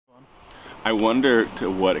I wonder to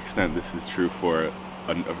what extent this is true for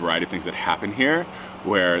a variety of things that happen here,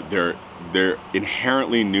 where they're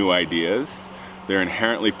inherently new ideas. They're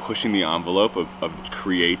inherently pushing the envelope of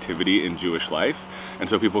creativity in Jewish life. And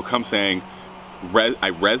so people come saying, I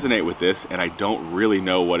resonate with this and I don't really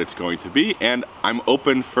know what it's going to be, and I'm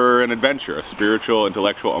open for an adventure, a spiritual,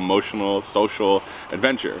 intellectual, emotional, social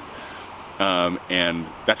adventure. And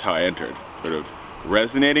that's how I entered, sort of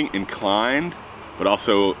resonating, inclined, but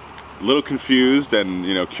also a little confused and,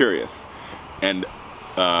 you know, curious. And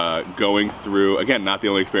going through, again, not the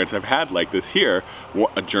only experience I've had like this here,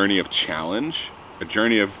 a journey of challenge, a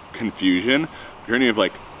journey of confusion, a journey of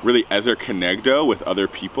like really ezer kenegdo with other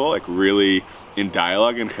people, like really in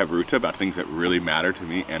dialogue and chavruta about things that really matter to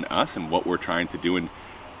me and us and what we're trying to do in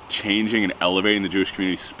changing and elevating the Jewish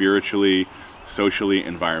community spiritually, socially,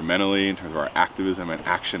 environmentally, in terms of our activism and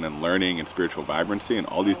action and learning and spiritual vibrancy in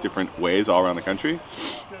all these different ways all around the country.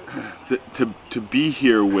 To be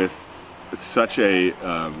here with such a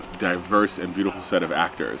diverse and beautiful set of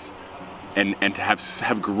actors, and to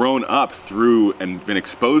have grown up through and been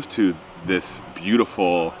exposed to this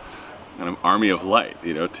beautiful kind of army of light,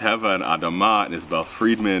 you know, Teva and Adama and Isabella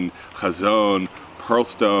Freedman, Chazon,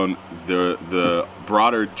 Pearlstone, the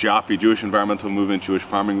broader JAPI, Jewish Environmental Movement, Jewish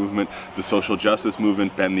Farming Movement, the Social Justice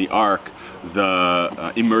Movement, Ben the Ark,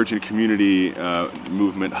 the Emergent Community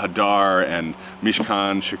Movement, Hadar, and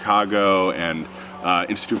Mishkan Chicago, and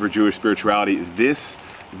Institute for Jewish Spirituality. This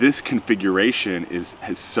configuration is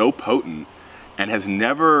so potent and has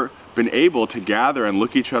never been able to gather and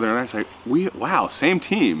look each other in the eyes like, wow, same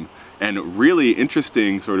team, and really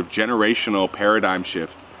interesting sort of generational paradigm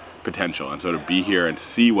shift potential, and sort of be here and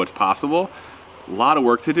see what's possible. A lot of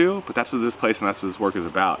work to do, but that's what this place and that's what this work is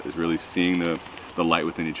about, is really seeing the light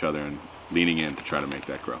within each other and leaning in to try to make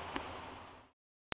that grow.